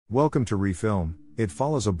Welcome to Refilm. It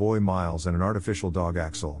follows a boy Miles and an artificial dog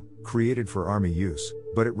Axel, created for army use,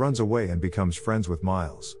 but it runs away and becomes friends with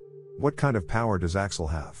Miles. What kind of power does Axel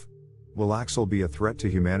have? Will Axel be a threat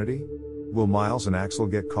to humanity? Will Miles and Axel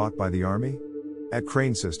get caught by the army? At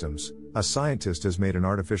Crane Systems, a scientist has made an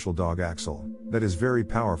artificial dog Axel that is very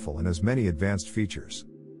powerful and has many advanced features.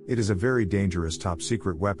 It is a very dangerous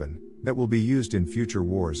top-secret weapon that will be used in future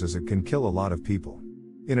wars as it can kill a lot of people.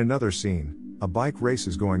 In another scene, a bike race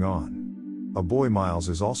is going on. A boy Miles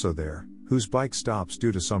is also there, whose bike stops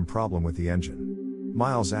due to some problem with the engine.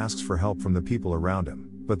 Miles asks for help from the people around him,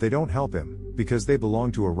 but they don't help him, because they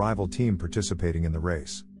belong to a rival team participating in the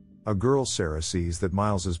race. A girl Sarah sees that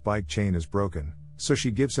Miles's bike chain is broken, so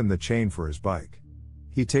she gives him the chain for his bike.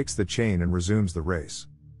 He takes the chain and resumes the race.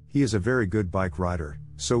 He is a very good bike rider,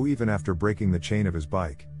 so even after breaking the chain of his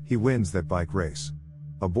bike, he wins that bike race.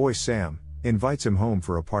 A boy Sam invites him home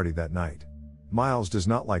for a party that night. Miles does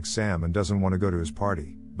not like Sam and doesn't want to go to his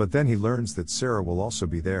party, but then he learns that Sarah will also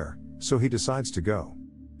be there, so he decides to go.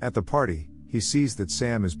 At the party, he sees that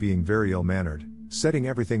Sam is being very ill-mannered, setting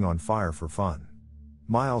everything on fire for fun.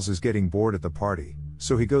 Miles is getting bored at the party,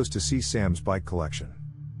 so he goes to see Sam's bike collection.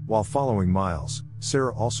 While following Miles,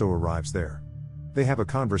 Sarah also arrives there. They have a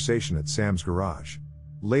conversation at Sam's garage.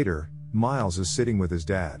 Later, Miles is sitting with his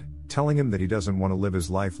dad, telling him that he doesn't want to live his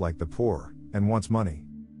life like the poor, and wants money.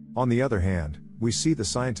 On the other hand, we see the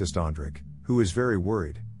scientist Andrik, who is very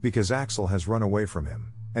worried, because Axel has run away from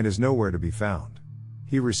him, and is nowhere to be found.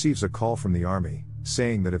 He receives a call from the army,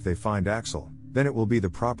 saying that if they find Axel, then it will be the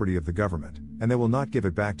property of the government, and they will not give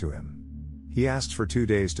it back to him. He asks for 2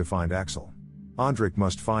 days to find Axel. Andrik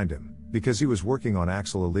must find him, because he was working on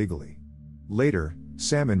Axel illegally. Later,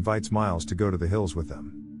 Sam invites Miles to go to the hills with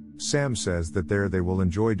them. Sam says that there they will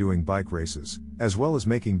enjoy doing bike races, as well as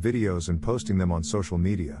making videos and posting them on social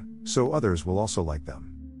media, so others will also like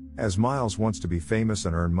them. As Miles wants to be famous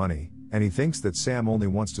and earn money, and he thinks that Sam only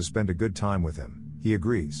wants to spend a good time with him, he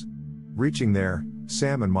agrees. Reaching there,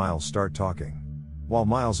 Sam and Miles start talking. While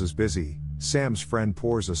Miles is busy, Sam's friend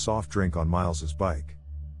pours a soft drink on Miles's bike.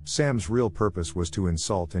 Sam's real purpose was to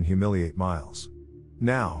insult and humiliate Miles.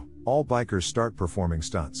 Now, all bikers start performing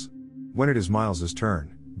stunts. When it is Miles's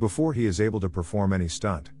turn, before he is able to perform any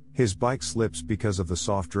stunt, his bike slips because of the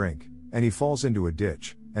soft drink, and he falls into a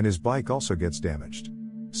ditch, and his bike also gets damaged.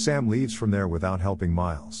 Sam leaves from there without helping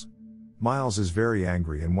Miles. Miles is very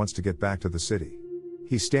angry and wants to get back to the city.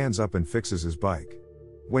 He stands up and fixes his bike.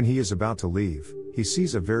 When he is about to leave, he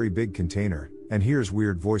sees a very big container, and hears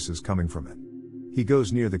weird voices coming from it. He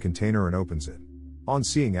goes near the container and opens it. On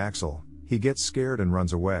seeing Axel, he gets scared and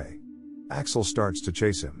runs away. Axel starts to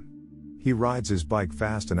chase him. He rides his bike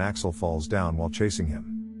fast and Axel falls down while chasing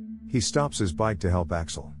him. He stops his bike to help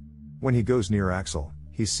Axel. When he goes near Axel,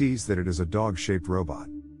 he sees that it is a dog-shaped robot.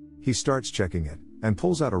 He starts checking it, and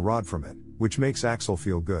pulls out a rod from it, which makes Axel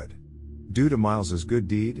feel good. Due to Miles's good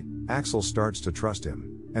deed, Axel starts to trust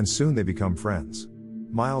him, and soon they become friends.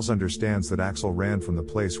 Miles understands that Axel ran from the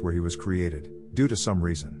place where he was created, due to some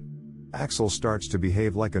reason. Axel starts to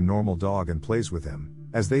behave like a normal dog and plays with him,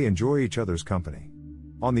 as they enjoy each other's company.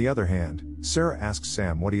 On the other hand, Sarah asks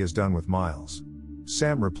Sam what he has done with Miles.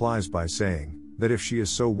 Sam replies by saying that if she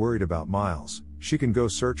is so worried about Miles, she can go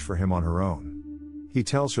search for him on her own. He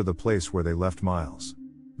tells her the place where they left Miles.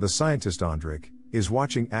 The scientist Andrik is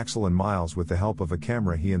watching Axel and Miles with the help of a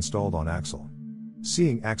camera he installed on Axel.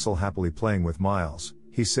 Seeing Axel happily playing with Miles,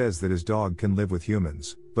 he says that his dog can live with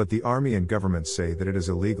humans, but the army and government say that it is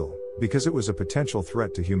illegal, because it was a potential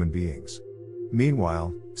threat to human beings.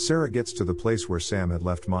 Meanwhile, Sarah gets to the place where Sam had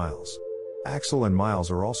left Miles. Axel and Miles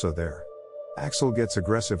are also there. Axel gets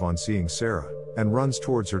aggressive on seeing Sarah, and runs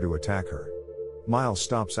towards her to attack her. Miles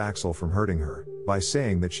stops Axel from hurting her, by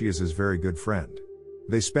saying that she is his very good friend.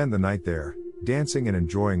 They spend the night there, dancing and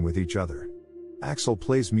enjoying with each other. Axel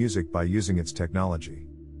plays music by using its technology.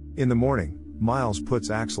 In the morning, Miles puts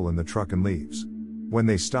Axel in the truck and leaves. When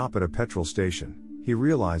they stop at a petrol station, he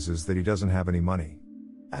realizes that he doesn't have any money.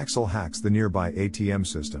 Axel hacks the nearby ATM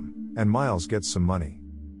system, and Miles gets some money.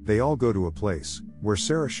 They all go to a place where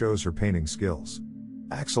Sarah shows her painting skills.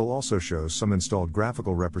 Axel also shows some installed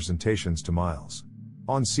graphical representations to Miles.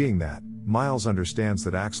 On seeing that, Miles understands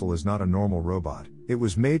that Axel is not a normal robot, it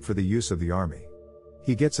was made for the use of the army.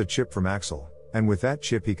 He gets a chip from Axel, and with that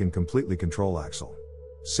chip he can completely control Axel.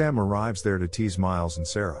 Sam arrives there to tease Miles and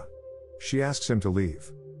Sarah. She asks him to leave.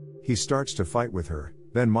 He starts to fight with her,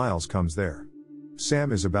 then Miles comes there.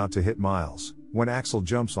 Sam is about to hit Miles, when Axel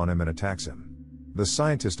jumps on him and attacks him. The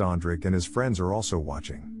scientist Andrik and his friends are also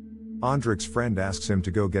watching. Andrik's friend asks him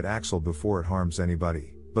to go get Axel before it harms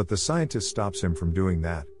anybody, but the scientist stops him from doing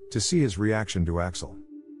that, to see his reaction to Axel.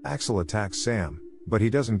 Axel attacks Sam, but he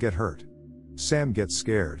doesn't get hurt. Sam gets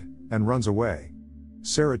scared and runs away.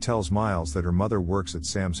 Sarah tells Miles that her mother works at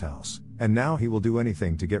Sam's house, and now he will do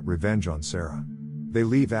anything to get revenge on Sarah. They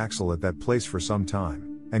leave Axel at that place for some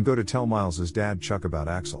time, and go to tell Miles's dad Chuck about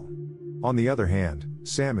Axel. On the other hand,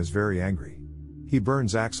 Sam is very angry. He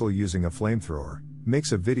burns Axel using a flamethrower,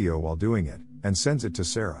 makes a video while doing it, and sends it to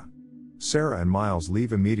Sarah. Sarah and Miles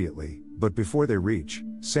leave immediately, but before they reach,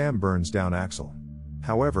 Sam burns down Axel.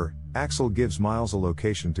 However, Axel gives Miles a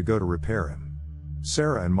location to go to repair him.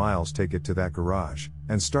 Sarah and Miles take it to that garage,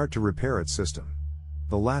 and start to repair its system.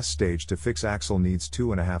 The last stage to fix Axel needs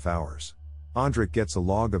 2.5 hours. Andrik gets a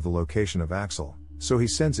log of the location of Axel, so he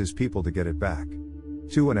sends his people to get it back.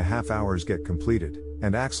 2.5 hours get completed,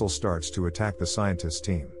 and Axel starts to attack the scientist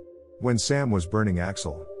team. When Sam was burning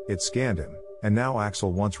Axel, it scanned him, and now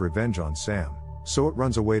Axel wants revenge on Sam, so it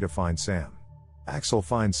runs away to find Sam. Axel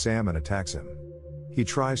finds Sam and attacks him. He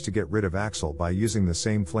tries to get rid of Axel by using the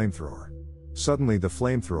same flamethrower. Suddenly the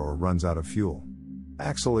flamethrower runs out of fuel.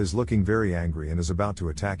 Axel is looking very angry and is about to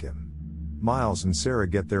attack him. Miles and Sarah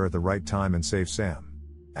get there at the right time and save Sam.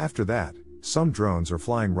 After that, some drones are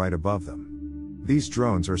flying right above them. These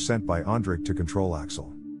drones are sent by Andrik to control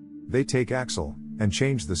Axel. They take Axel, and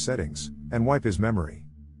change the settings, and wipe his memory.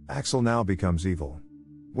 Axel now becomes evil.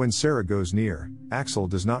 When Sarah goes near, Axel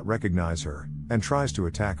does not recognize her, and tries to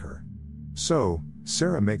attack her. So,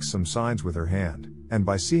 Sarah makes some signs with her hand, and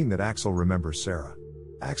by seeing that Axel remembers Sarah,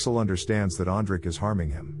 Axel understands that Andrik is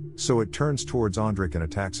harming him, so it turns towards Andrik and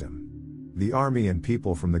attacks him. The army and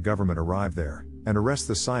people from the government arrive there, and arrest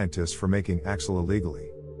the scientists for making Axel illegally.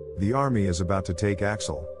 The army is about to take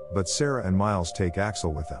Axel, but Sarah and Miles take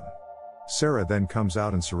Axel with them. Sarah then comes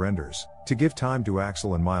out and surrenders, to give time to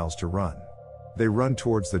Axel and Miles to run. They run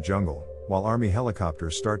towards the jungle, while army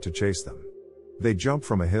helicopters start to chase them. They jump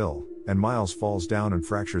from a hill, and Miles falls down and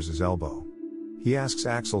fractures his elbow. He asks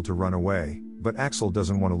Axel to run away, but Axel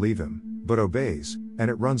doesn't want to leave him, but obeys, and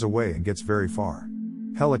it runs away and gets very far.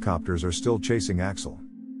 Helicopters are still chasing Axel.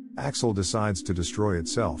 Axel decides to destroy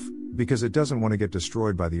itself, because it doesn't want to get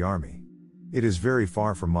destroyed by the army. It is very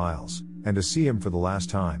far from Miles, and to see him for the last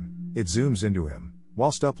time, it zooms into him,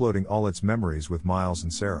 whilst uploading all its memories with Miles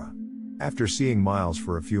and Sarah. After seeing Miles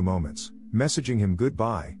for a few moments, messaging him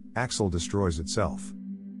goodbye, Axel destroys itself.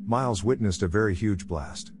 Miles witnessed a very huge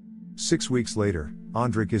blast. 6 weeks later,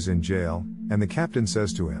 Andrik is in jail, and the captain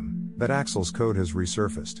says to him that Axel's code has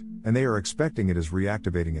resurfaced, and they are expecting it is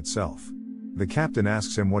reactivating itself. The captain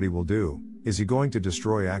asks him what he will do. Is he going to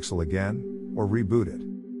destroy Axel again, or reboot it?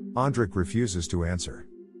 Andrik refuses to answer.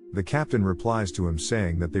 The captain replies to him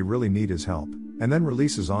saying that they really need his help, and then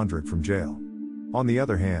releases Andrik from jail. On the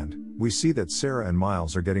other hand, we see that Sarah and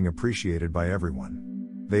Miles are getting appreciated by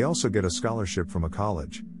everyone. They also get a scholarship from a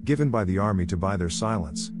college, given by the army to buy their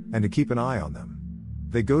silence, and to keep an eye on them.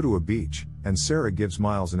 They go to a beach, and Sarah gives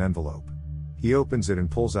Miles an envelope. He opens it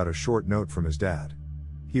and pulls out a short note from his dad.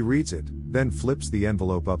 He reads it, then flips the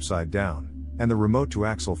envelope upside down, and the remote to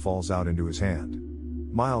Axel falls out into his hand.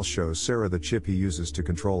 Miles shows Sarah the chip he uses to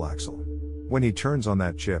control Axel. When he turns on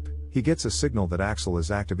that chip, he gets a signal that Axel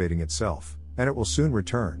is activating itself, and it will soon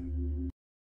return.